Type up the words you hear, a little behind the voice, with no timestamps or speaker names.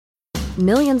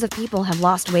Millions of people have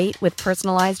lost weight with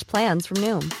personalized plans from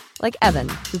Noom. Like Evan,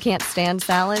 who can't stand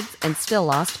salads and still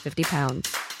lost 50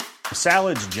 pounds.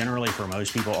 Salads generally for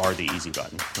most people are the easy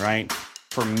button, right?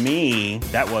 For me,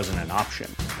 that wasn't an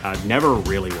option. I never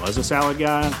really was a salad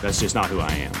guy. That's just not who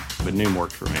I am. But Noom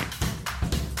worked for me.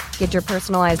 Get your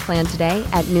personalized plan today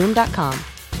at Noom.com.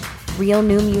 Real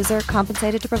Noom user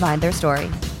compensated to provide their story.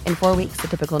 In 4 weeks, the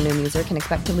typical Noom user can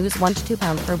expect to lose 1 to 2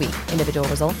 pounds per week. Individual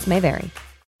results may vary.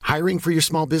 Hiring for your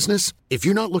small business? If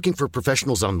you're not looking for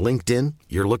professionals on LinkedIn,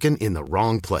 you're looking in the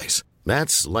wrong place.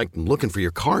 That's like looking for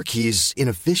your car keys in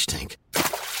a fish tank.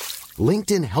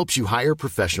 LinkedIn helps you hire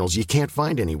professionals you can't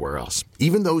find anywhere else,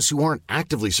 even those who aren't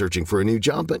actively searching for a new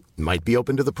job but might be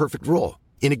open to the perfect role.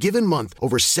 In a given month,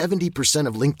 over 70%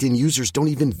 of LinkedIn users don't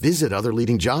even visit other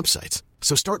leading job sites.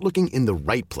 So start looking in the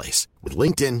right place. With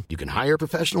LinkedIn, you can hire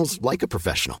professionals like a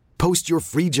professional. Post your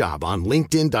free job on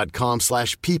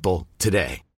linkedin.com/people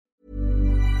today.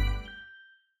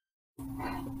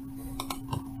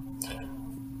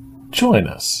 Join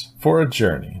us for a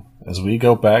journey as we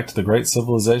go back to the great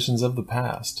civilizations of the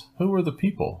past. Who were the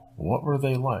people? What were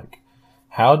they like?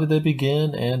 How did they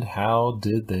begin and how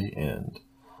did they end?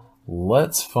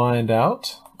 Let's find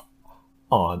out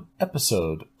on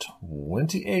episode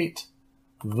 28,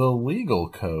 The Legal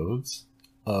Codes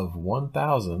of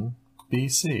 1000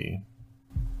 BC.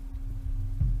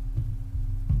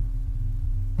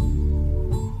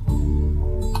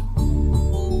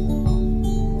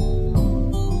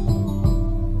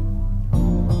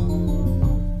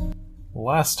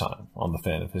 Last time on the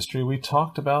Fan of History, we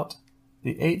talked about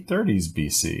the 830s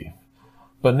BC.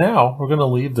 But now we're going to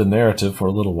leave the narrative for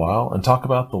a little while and talk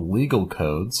about the legal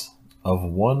codes of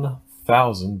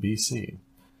 1000 BC.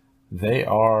 They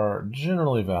are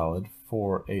generally valid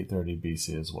for 830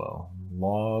 BC as well.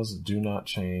 Laws do not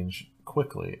change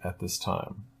quickly at this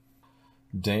time.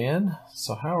 Dan,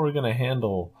 so how are we going to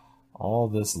handle all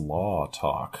this law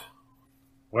talk?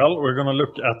 Well, we're going to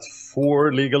look at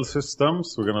 4 legal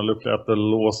systems. We're going to look at the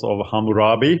laws of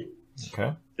Hammurabi,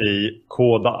 Okay. the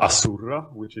Coda Asura,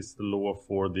 which is the law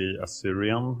for the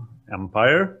Assyrian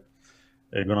Empire.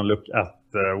 We're going to look at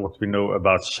what we know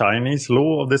about Chinese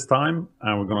law of this time,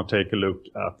 and we're going to take a look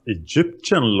at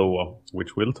Egyptian law,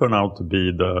 which will turn out to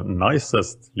be the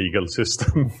nicest legal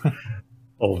system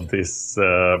of this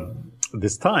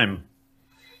time.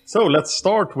 So let's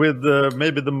start with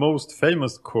maybe the most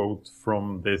famous quote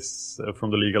from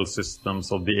the legal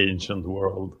systems of the ancient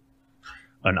world: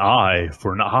 "An eye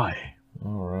for an eye."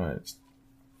 All right.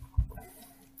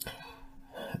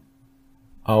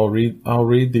 I'll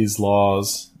read these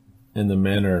laws in the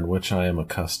manner in which I am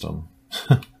accustomed.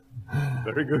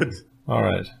 Very good. All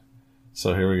right.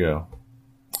 So here we go.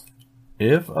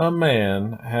 If a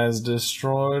man has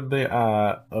destroyed the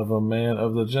eye of a man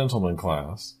of the gentleman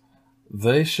class,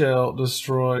 they shall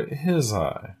destroy his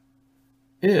eye.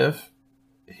 If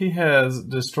he has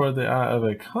destroyed the eye of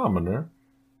a commoner,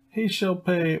 he shall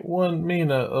pay 1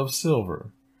 mina of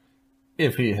silver.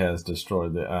 If he has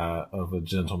destroyed the eye of a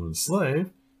gentleman's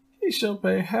slave, he shall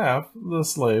pay half the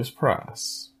slave's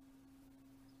price.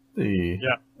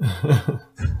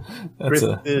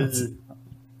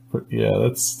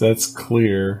 That's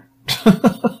clear.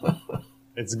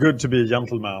 It's good to be a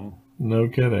gentleman. No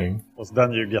kidding. Because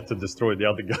then you get to destroy the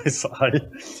other guy's eye.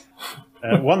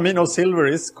 1 mina of silver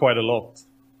is quite a lot.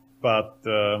 But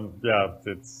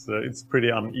it's pretty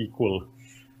unequal.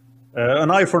 An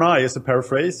eye for an eye is a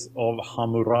paraphrase of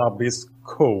Hammurabi's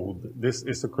code. This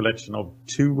is a collection of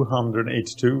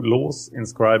 282 laws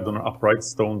inscribed on an upright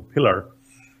stone pillar.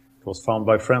 It was found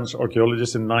by French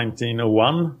archaeologists in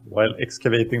 1901 while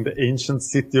excavating the ancient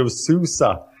city of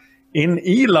Susa in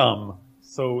Elam.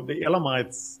 So the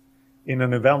Elamites, in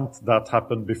an event that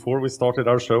happened before we started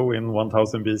our show in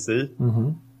 1000 BC,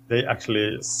 they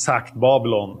actually sacked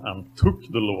Babylon and took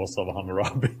the laws of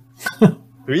Hammurabi to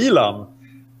Elam.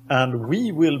 And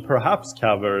we will perhaps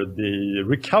cover the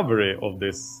recovery of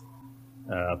this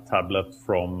tablet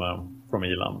from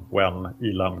Elam when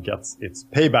Elam gets its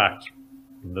payback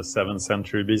in the 7th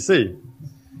century BC.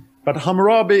 But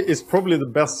Hammurabi is probably the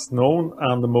best known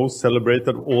and the most celebrated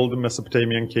of all the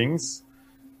Mesopotamian kings.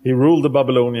 He ruled the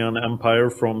Babylonian Empire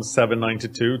from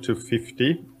 792 to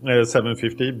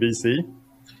 750 BC.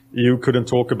 You couldn't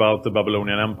talk about the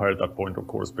Babylonian Empire at that point, of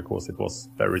course, because it was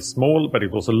very small, but it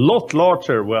was a lot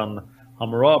larger when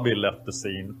Hammurabi left the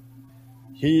scene.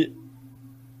 He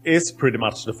is pretty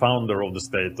much the founder of the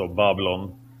state of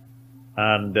Babylon.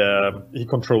 And he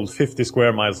controlled 50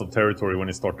 square miles of territory when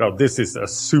he started out. This is a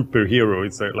superhero.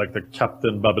 It's like the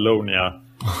Captain Babylonia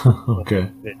Okay.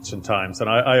 of ancient times. And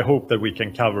I hope that we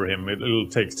can cover him. It'll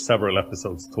take several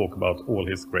episodes to talk about all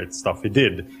his great stuff he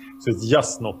did. So it's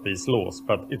just not these laws,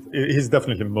 but he's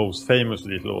definitely most famous for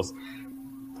these laws.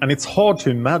 And it's hard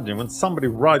to imagine when somebody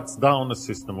writes down a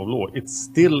system of law, it's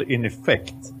still in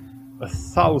effect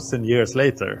 1,000 years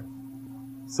later.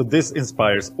 So this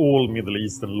inspires all Middle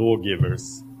Eastern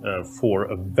lawgivers for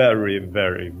a very,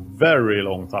 very, very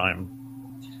long time.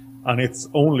 And it's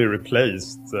only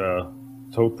replaced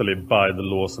totally by the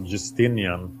laws of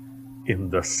Justinian in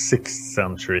the 6th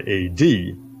century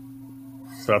AD.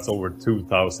 So that's over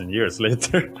 2,000 years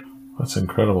later. That's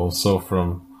incredible. So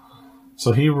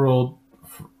he ruled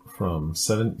from you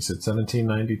said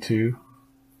 1792?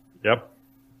 Yep.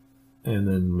 And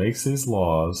then makes these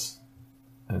laws,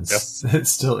 and Yes. it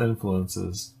still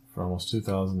influences for almost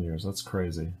 2,000 years. That's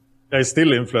crazy. It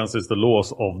still influences the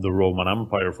laws of the Roman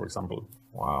Empire, for example.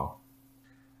 Wow.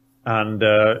 And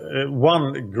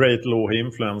one great law he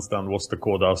influenced then was the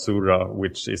Coda Asura,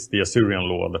 which is the Assyrian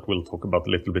law that we'll talk about a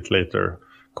little bit later,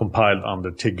 compiled under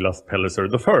Tiglath-Pileser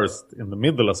I in the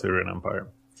Middle Assyrian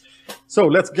Empire. So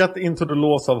let's get into the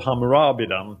laws of Hammurabi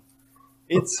then.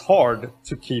 It's hard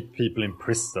to keep people in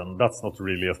prison. That's not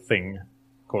really a thing,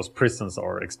 because prisons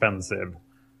are expensive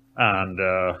and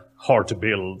hard to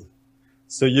build.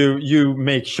 So you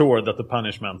make sure that the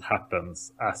punishment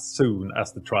happens as soon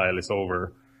as the trial is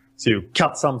over. So you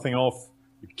cut something off,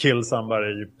 you kill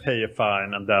somebody, you pay a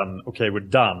fine, and then, okay, we're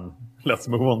done. Let's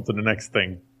move on to the next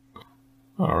thing.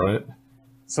 All right.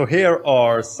 So here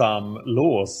are some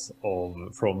laws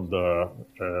from the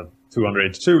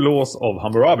 282 laws of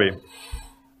Hammurabi.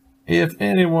 If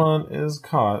anyone is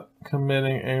caught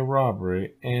committing a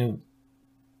robbery and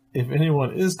is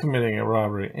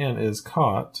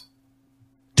caught,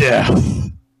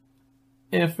 Death.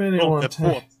 if anyone Don't get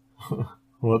caught.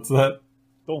 What's that?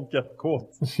 Don't get caught.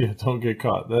 Yeah, don't get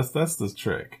caught. That's the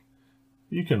trick.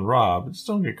 You can rob, just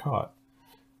don't get caught.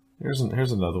 Here's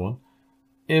another one.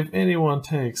 If anyone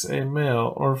takes a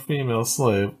male or female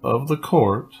slave of the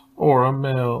court, or a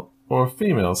male or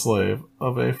female slave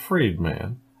of a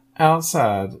freedman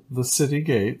outside the city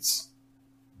gates,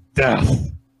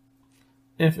 Death.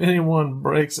 if anyone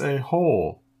breaks a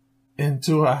hole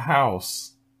into a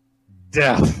house,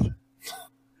 Death.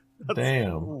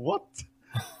 damn. What?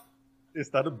 Is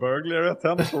that a burglary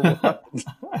attempt or what?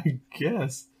 I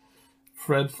guess.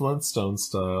 Fred Flintstone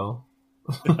style.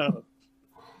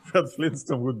 Fred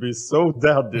Flintstone would be so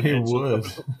dead. He would.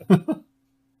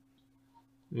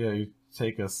 Yeah, you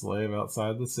take a slave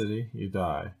outside the city, you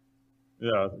die.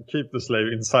 Yeah, keep the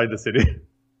slave inside the city.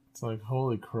 It's like,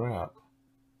 holy crap.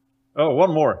 Oh,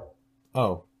 one more.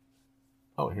 Oh,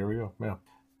 here we go. Yeah.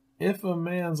 If a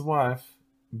man's wife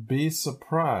be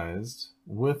surprised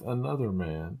with another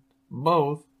man,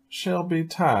 both shall be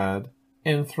tied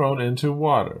and thrown into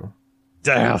water.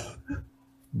 Death.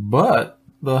 But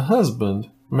the husband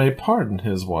may pardon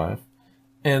his wife,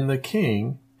 and the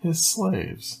king his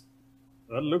slaves.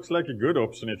 That looks like a good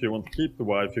option. If you want to keep the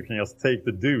wife, you can just take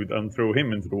the dude and throw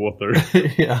him into the water.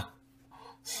 Yeah.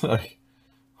 It's like,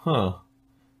 At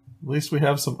least we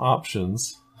have some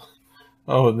options.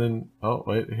 Oh, and then,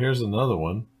 wait, here's another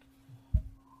one.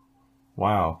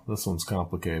 Wow, this one's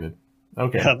complicated.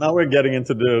 Okay. Yeah, now we're getting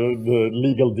into the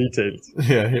legal details.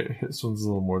 Yeah, this one's a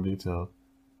little more detailed.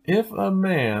 If a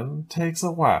man takes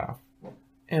a wife,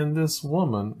 and this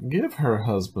woman give her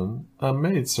husband a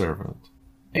maidservant,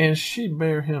 and she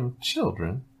bear him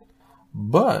children,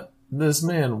 but this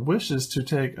man wishes to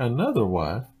take another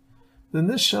wife, then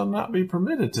this shall not be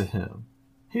permitted to him.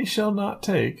 He shall not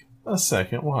take a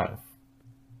second wife.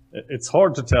 It's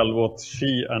hard to tell what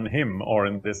she and him are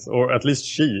in this, or at least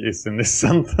she is in this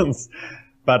sentence.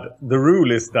 But the rule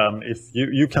is then if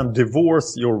you can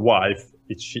divorce your wife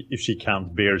if she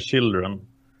can't bear children.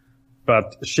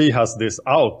 But she has this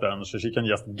out then, so she can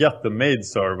just get the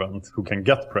maidservant who can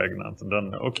get pregnant. And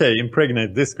then, okay,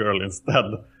 impregnate this girl instead.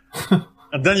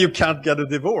 And then you can't get a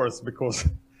divorce because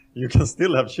you can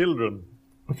still have children.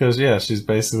 Because, yeah, she's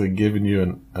basically giving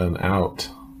you an out.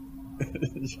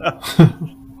 Yeah.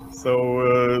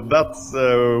 So that's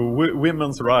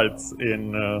women's rights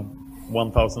in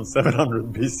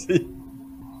 1700 BC.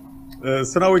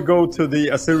 So now we go to the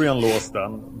Assyrian laws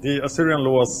then. The Assyrian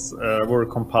laws were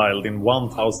compiled in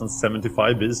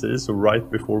 1075 BC, so right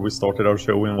before we started our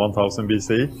show in 1000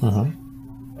 BC.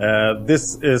 Mm-hmm.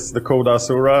 This is the Coda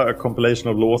Asura, a compilation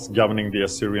of laws governing the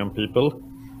Assyrian people.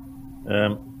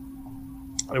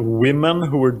 Women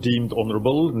who were deemed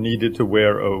honorable needed to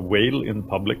wear a veil in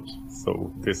public.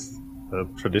 So this the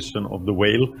tradition of the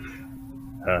whale.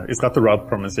 Is that the right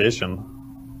pronunciation?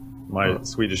 My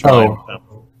Swedish mind.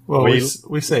 Well, whale.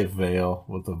 we say veil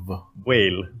with the v.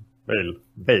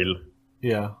 Whale.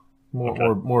 Yeah,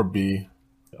 more B.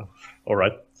 All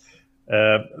right.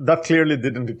 That clearly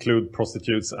didn't include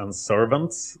prostitutes and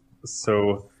servants.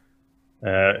 So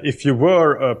if you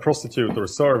were a prostitute or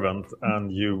servant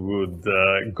and you would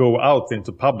go out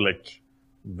into public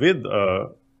with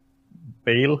a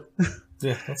veil,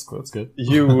 yeah, that's good.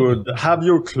 You would have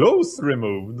your clothes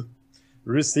removed,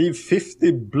 receive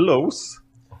 50 blows,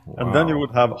 and then you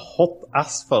would have hot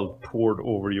asphalt poured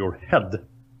over your head.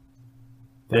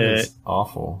 That is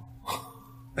awful.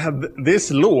 This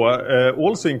law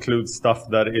also includes stuff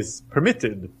that is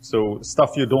permitted, so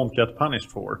stuff you don't get punished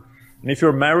for. And if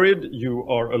you're married, you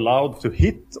are allowed to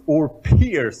hit or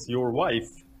pierce your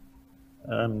wife.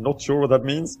 I'm not sure what that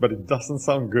means, but it doesn't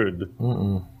sound good.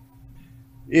 Mm-mm.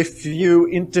 If you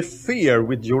interfere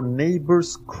with your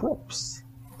neighbor's crops.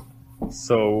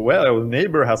 So, well,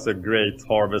 neighbor has a great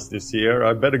harvest this year.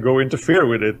 I better go interfere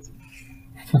with it.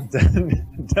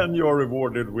 Then you're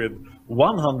rewarded with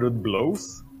 100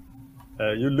 blows.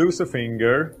 You lose a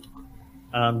finger.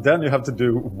 And then you have to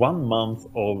do 1 month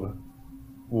of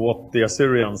what the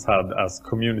Assyrians had as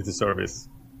community service.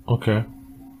 Okay.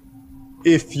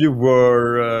 If you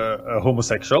were a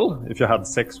homosexual, if you had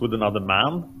sex with another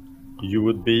man, you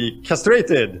would be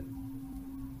castrated.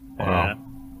 Wow.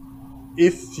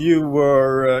 If you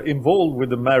were involved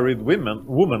with a married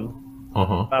woman,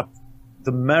 that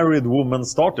the married woman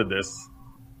started this,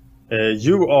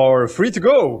 you are free to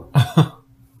go.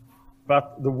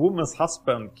 But the woman's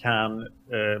husband can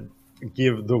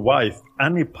give the wife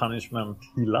any punishment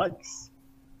he likes.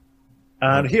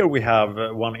 And here we have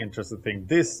one interesting thing.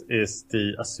 This is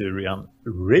the Assyrian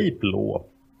rape law.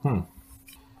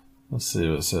 Let's see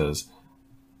what it says.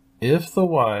 If the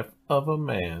wife of a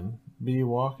man be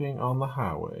walking on the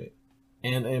highway,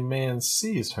 and a man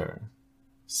sees her,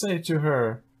 say to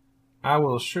her, I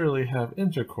will surely have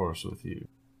intercourse with you.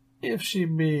 If she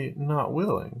be not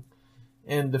willing,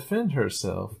 and defend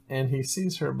herself, and he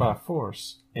seize her by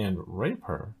force, and rape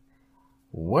her,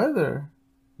 whether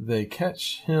they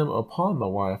catch him upon the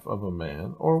wife of a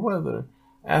man, or whether,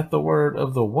 at the word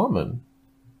of the woman,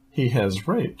 he has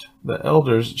raped, the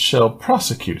elders shall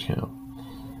prosecute him.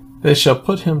 They shall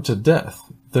put him to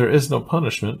death. There is no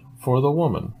punishment for the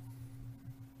woman.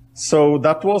 So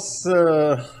that was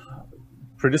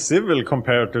pretty civil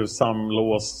compared to some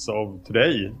laws of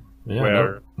today. Yeah,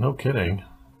 where no kidding.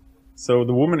 So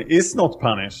the woman is not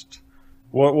punished.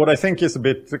 What I think is a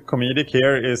bit comedic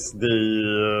here is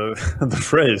the the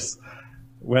phrase.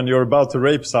 When you're about to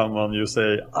rape someone, you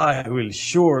say, I will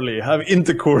surely have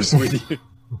intercourse with you.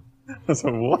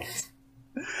 So what?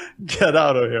 Get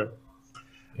out of here.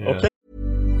 Yeah. Okay.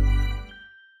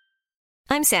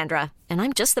 I'm Sandra, and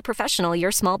I'm just the professional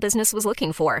your small business was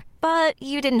looking for. But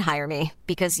you didn't hire me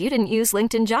because you didn't use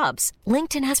LinkedIn Jobs.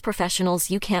 LinkedIn has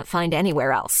professionals you can't find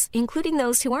anywhere else, including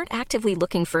those who aren't actively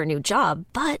looking for a new job,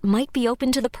 but might be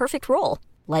open to the perfect role,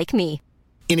 like me.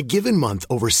 In a given month,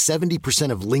 over 70%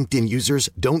 of LinkedIn users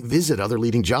don't visit other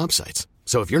leading job sites.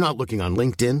 So if you're not looking on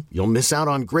LinkedIn, you'll miss out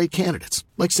on great candidates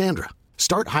like Sandra.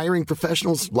 Start hiring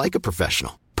professionals like a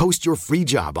professional. Post your free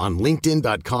job on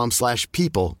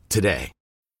linkedin.com/people today.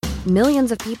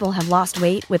 Millions of people have lost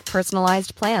weight with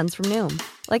personalized plans from Noom,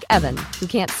 like Evan, who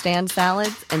can't stand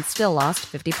salads and still lost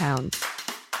 50 pounds.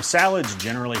 Salads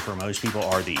generally for most people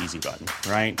are the easy button,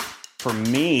 right? For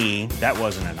me, that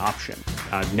wasn't an option.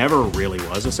 I never really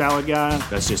was a salad guy.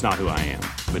 That's just not who I am.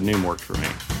 But Noom worked for me.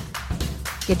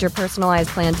 Get your personalized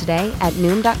plan today at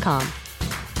Noom.com.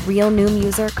 Real Noom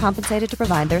user compensated to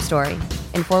provide their story.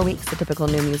 In 4 weeks, the typical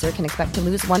Noom user can expect to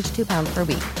lose 1 to 2 pounds per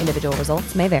week. Individual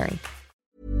results may vary.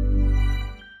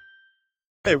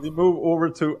 Okay, we move over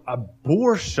to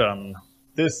abortion.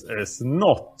 This is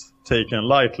not taken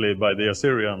lightly by the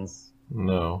Assyrians.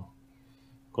 No,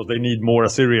 Because they need more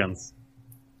Assyrians.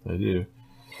 they do.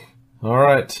 All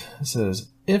right. It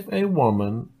says, if a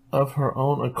woman of her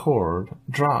own accord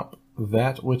drop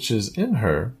that which is in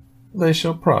her, they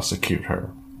shall prosecute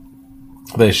her.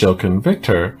 They shall convict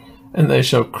her, and they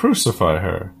shall crucify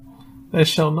her. They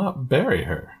shall not bury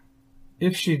her.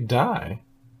 If she die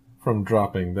from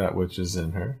dropping that which is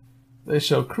in her, they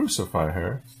shall crucify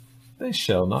her. They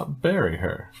shall not bury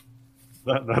her.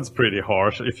 That's pretty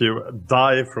harsh. If you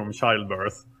die from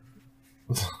childbirth,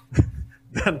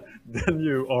 then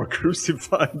you are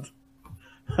crucified.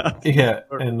 Yeah,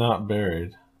 and not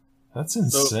buried. That's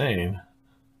insane.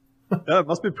 Yeah, it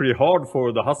must be pretty hard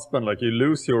for the husband. Like, you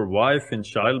lose your wife in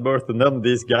childbirth, and then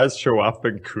these guys show up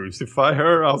and crucify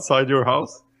her outside your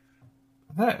house.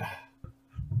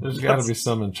 There's got to be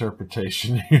some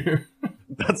interpretation here.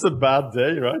 That's a bad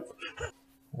day, right?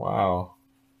 Wow.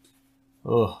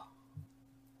 Ugh.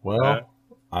 Well,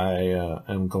 I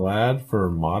am glad for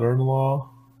modern law.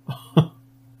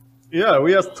 Yeah,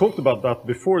 we have talked about that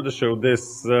before the show.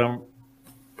 This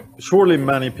surely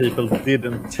many people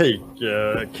didn't take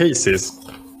cases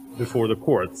before the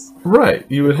courts, right?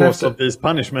 You would because have of these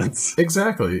punishments.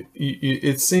 Exactly.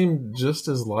 It seemed just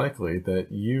as likely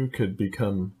that you could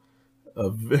become a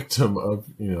victim of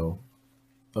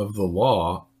of the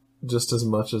law just as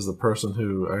much as the person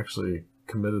who actually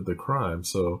committed the crime.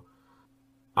 So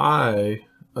I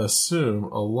assume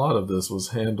a lot of this was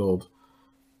handled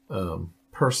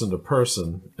person to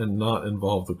person and not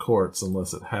involve the courts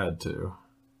unless it had to.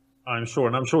 I'm sure,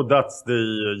 and I'm sure that's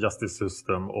the justice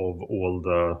system of all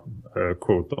the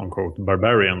quote-unquote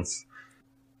barbarians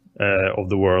of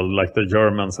the world, like the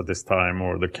Germans at this time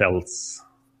or the Celts,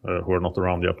 who are not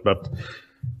around yet, but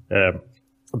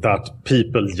that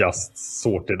people just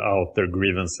sorted out their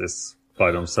grievances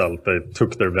by themselves. They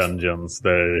took their vengeance.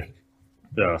 They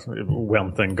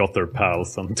went and got their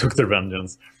pals and took their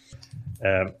vengeance.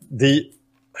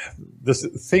 This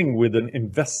thing with an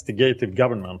investigative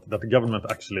government, that the government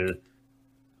actually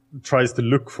tries to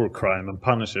look for crime and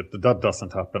punish it, that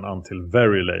doesn't happen until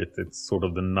very late. It's sort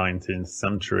of the 19th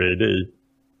century AD.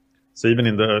 So even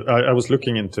I was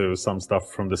looking into some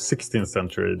stuff from the 16th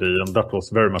century AD, and that was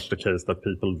very much the case, that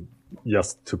people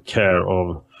just took care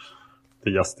of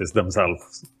the justice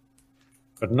themselves.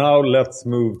 But now let's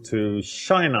move to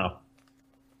China.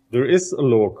 There is a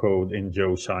law code in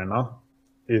Zhou, China.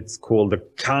 It's called the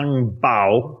Kang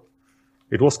Bao.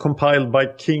 It was compiled by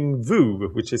King Wu,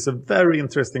 which is a very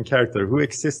interesting character who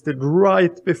existed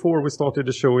right before we started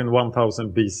the show in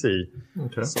 1000 BC.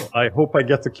 Okay. So I hope I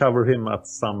get to cover him at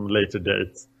some later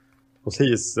date, because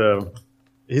he's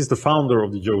the founder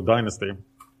of the Zhou dynasty.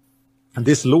 And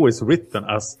this law is written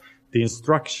as the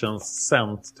instructions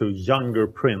sent to younger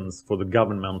prince for the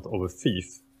government of a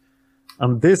fief.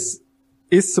 And this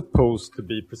is supposed to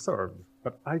be preserved,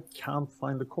 but I can't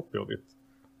find a copy of it.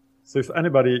 So if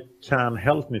anybody can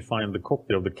help me find the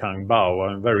copy of the Kang Bao,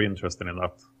 I'm very interested in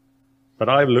that. But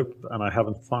I've looked and I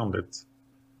haven't found it.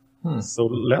 So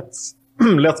let's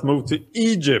move to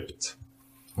Egypt.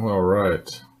 All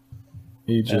right.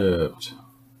 Egypt.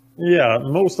 Yeah,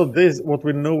 most of this, what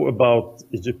we know about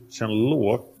Egyptian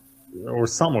law, or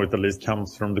some of it at least,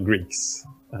 comes from the Greeks.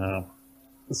 And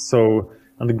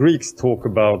the Greeks talk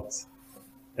about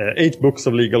 8 books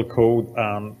of legal code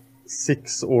and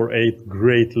 6 or 8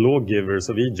 great lawgivers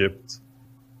of Egypt.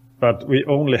 But we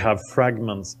only have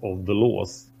fragments of the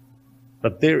laws.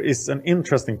 But there is an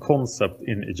interesting concept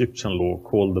in Egyptian law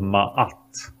called the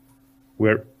Ma'at,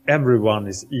 where everyone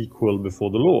is equal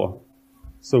before the law.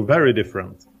 So very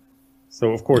different.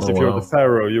 So, of course, if you're the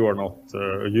pharaoh, you are not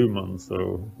a human,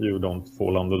 so you don't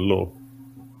fall under the law.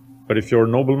 But if you're a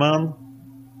nobleman,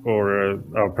 or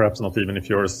perhaps not even if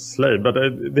you're a slave, but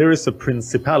there is a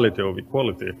principality of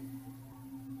equality.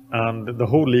 And the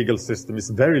whole legal system is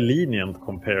very lenient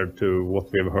compared to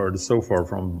what we have heard so far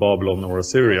from Babylon or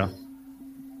Assyria.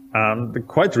 And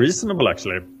quite reasonable,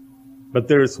 actually. But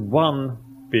there is one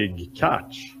big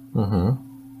catch.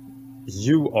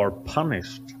 You are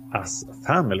punished as a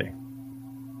family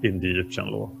in the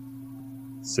Egyptian law.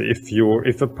 So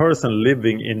if a person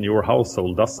living in your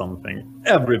household does something,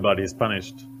 everybody is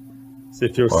punished. So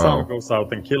if your son goes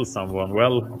out and kills someone,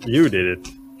 well, you did it.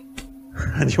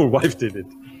 And your wife did it.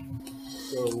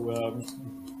 So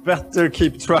better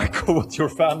keep track of what your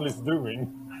family is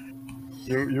doing.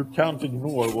 You can't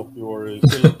ignore what your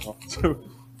children are up to.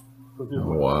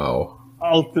 You're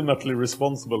ultimately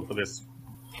responsible for this.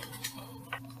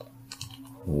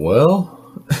 Well,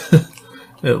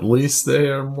 at least they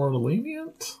are more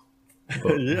lenient.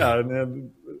 Yeah,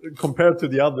 and compared to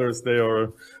the others, they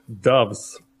are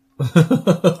doves.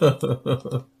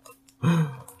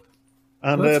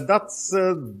 And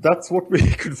that's what we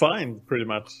could find, pretty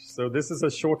much. So this is a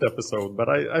short episode, but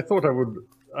I thought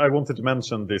I wanted to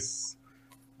mention this,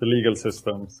 the legal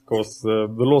systems, because the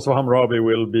laws of Hammurabi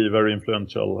will be very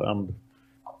influential, and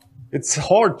it's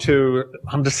hard to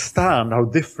understand how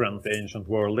different the ancient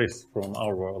world is from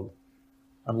our world.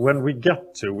 And when we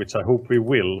get to, which I hope we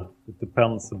will, it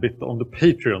depends a bit on the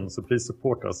Patreon, so please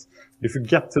support us. If we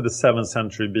get to the 7th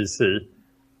century BC,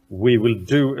 we will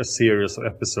do a series of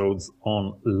episodes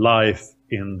on life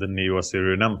in the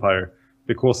Neo-Assyrian Empire,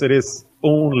 because it is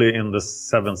only in the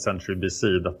 7th century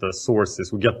BC that the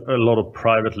sources, we get a lot of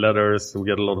private letters, we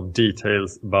get a lot of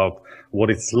details about what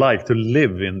it's like to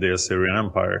live in the Assyrian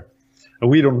Empire. And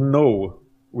we don't know,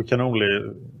 we can only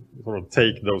sort of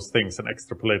take those things and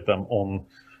extrapolate them on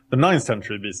the 9th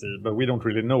century BC, but we don't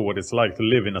really know what it's like to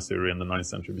live in Assyria in the 9th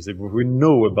century BC. But we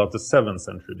know about the 7th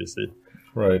century BC.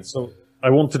 Right. So I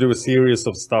want to do a series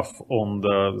of stuff on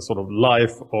the sort of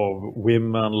life of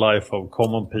women, life of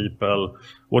common people,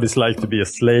 what it's like to be a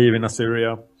slave in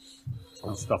Assyria,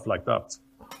 and stuff like that.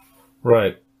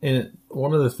 Right. And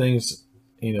one of the things,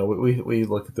 we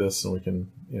look at this and we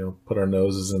can, put our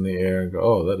noses in the air and go,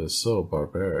 oh, that is so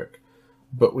barbaric.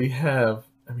 But we have,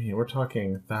 we're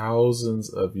talking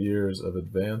thousands of years of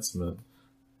advancement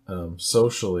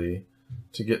socially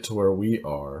to get to where we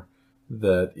are,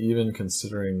 that even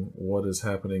considering what is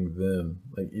happening then,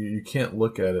 like you can't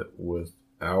look at it with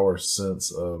our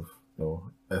sense of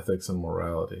ethics and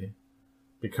morality,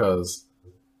 because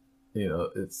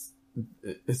it's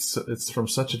from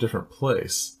such a different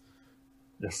place.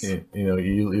 Yes.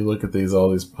 You look at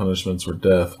all these punishments or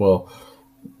death. Well,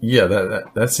 yeah,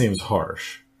 that seems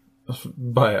harsh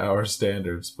by our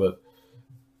standards, but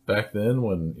back then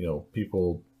when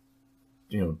people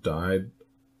died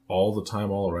all the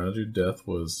time all around you, death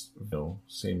was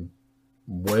seemed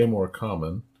way more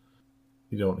common.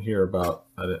 You don't hear about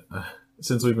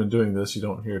since we've been doing this, you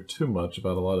don't hear too much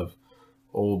about a lot of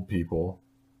old people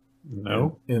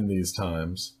in these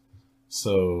times.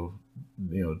 So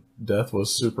death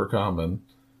was super common,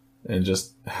 and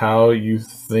just how you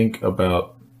think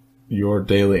about your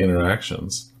daily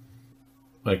interactions.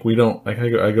 Like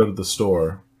I go to the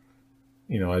store,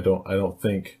 I don't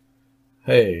think,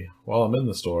 hey, while I'm in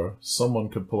the store, someone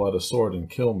could pull out a sword and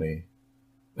kill me.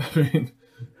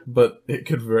 But it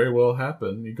could very well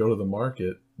happen. You go to the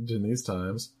market in these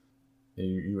times,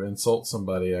 you insult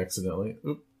somebody accidentally.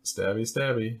 Oop, stabby,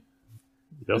 stabby.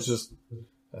 Yes.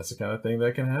 That's the kind of thing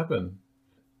that can happen.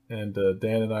 And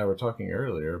Dan and I were talking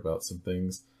earlier about some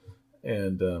things,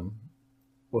 and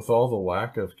with all the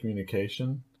lack of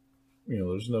communication,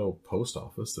 there's no post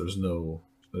office. There's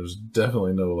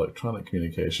definitely no electronic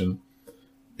communication.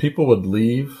 People would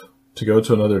leave to go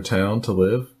to another town to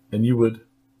live, and you would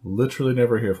literally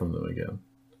never hear from them again.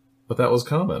 But that was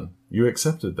common. You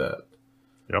accepted that.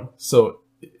 Yep. So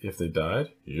if they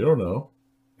died, you don't know.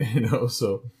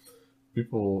 So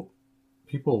people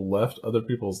left other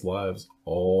people's lives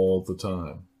all the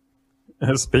time.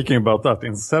 Speaking about that,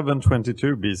 in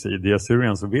 722 BC, the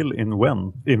Assyrians will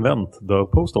invent the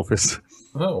post office.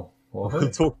 Oh, well, hey.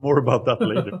 We'll talk more about that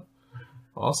later.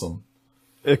 Awesome.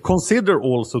 Consider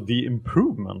also the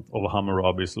improvement of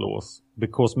Hammurabi's laws,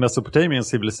 because Mesopotamian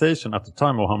civilization at the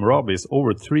time of Hammurabi is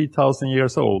over 3,000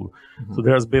 years old. Mm-hmm. So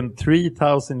there has been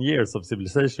 3,000 years of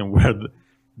civilization where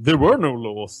there were no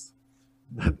laws.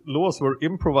 The laws were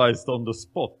improvised on the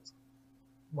spot.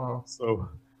 Wow. So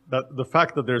that the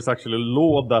fact that there's actually a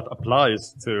law that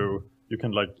applies to, you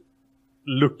can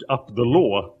look up the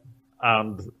law,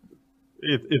 and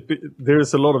there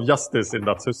is a lot of justice in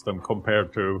that system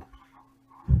compared to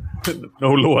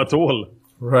no law at all.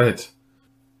 Right.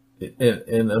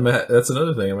 And that's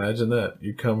another thing. Imagine that.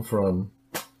 You come from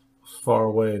far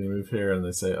away and you move here and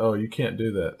they say, oh, you can't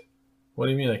do that. What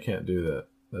do you mean I can't do that?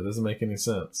 That doesn't make any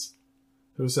sense.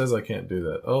 Who says I can't do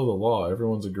that? Oh, the law.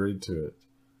 Everyone's agreed to it.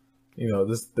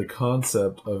 The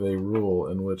concept of a rule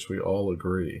in which we all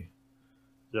agree.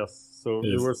 Yes. So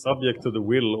you were subject to the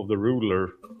will of the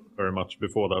ruler very much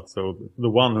before that. So the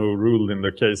one who ruled in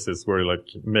the cases were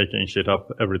making shit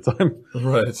up every time.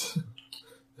 Right.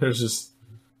 There's just,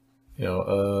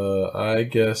 I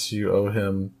guess you owe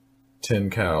him 10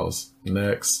 cows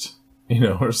next,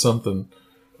 or something.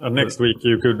 And next week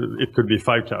it could be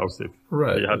 5 cows if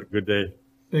you had a good day.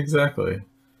 Exactly.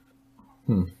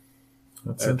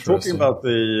 That's interesting. Talking about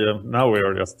now we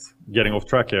are just getting off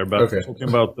track here, but talking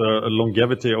about the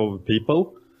longevity of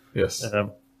people. Yes.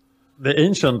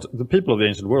 The people of the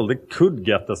ancient world, they could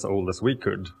get as old as we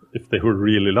could if they were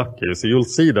really lucky. So you'll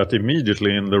see that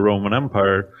immediately in the Roman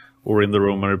Empire or in the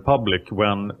Roman Republic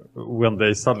when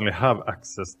they suddenly have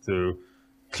access to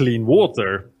clean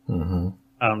water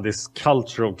and this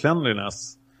culture of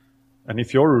cleanliness. And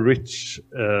if you're a rich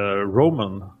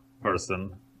Roman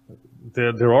person,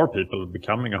 there are people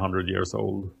becoming 100 years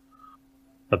old,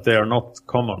 but they are not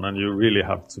common, and you really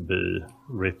have to be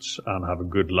rich and have a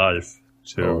good life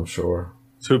to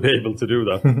be able to do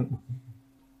that.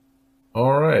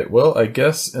 All right. Well, I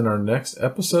guess in our next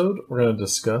episode, we're going to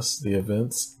discuss the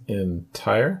events in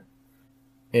Tyre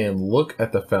and look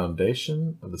at the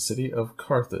foundation of the city of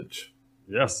Carthage.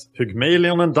 Yes,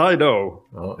 Pygmalion and Dido.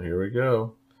 Oh, here we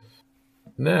go.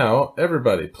 Now,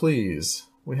 everybody, please,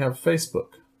 we have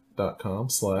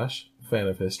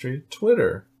Facebook.com/fanofhistory.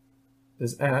 Twitter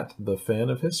is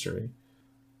 @thefanofhistory.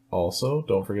 Also,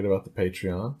 don't forget about the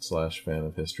Patreon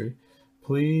 /fanofhistory.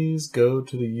 Please go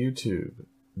to the YouTube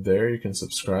there you can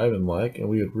subscribe and like, and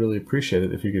we would really appreciate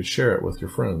it if you could share it with your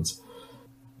friends.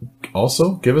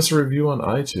 Also, give us a review on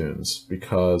iTunes,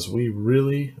 because we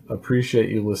really appreciate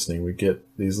you listening. We get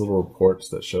these little reports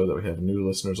that show that we have new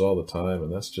listeners all the time,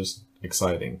 and that's just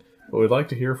exciting. But we'd like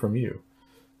to hear from you.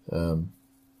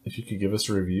 If you could give us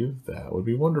a review, that would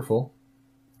be wonderful.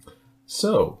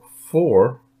 So,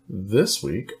 for this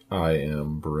week, I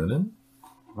am Brennan.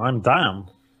 I'm Dan.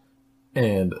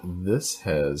 And this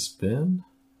has been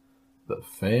the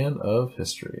Fan of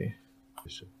History.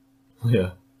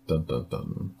 Yeah. Dun, dun,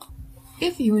 dun.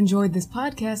 If you enjoyed this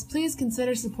podcast, please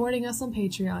consider supporting us on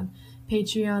Patreon.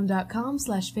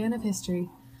 Patreon.com/fanofhistory.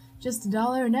 Just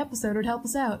 $1 an episode would help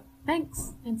us out.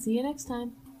 Thanks, and see you next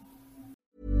time.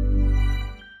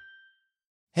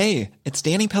 Hey, it's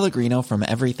Danny Pellegrino from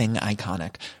Everything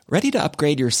Iconic. Ready to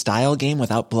upgrade your style game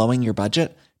without blowing your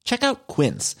budget? Check out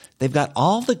Quince. They've got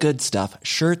all the good stuff,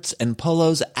 shirts and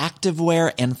polos,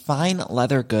 activewear, and fine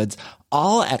leather goods,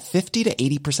 all at 50 to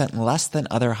 80% less than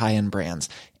other high-end brands.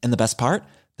 And the best part?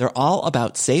 They're all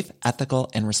about safe,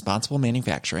 ethical, and responsible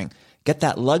manufacturing. Get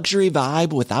that luxury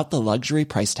vibe without the luxury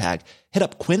price tag. Hit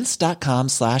up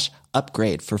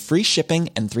quince.com/upgrade for free shipping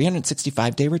and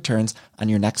 365-day returns on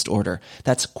your next order.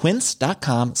 That's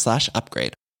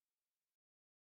quince.com/upgrade.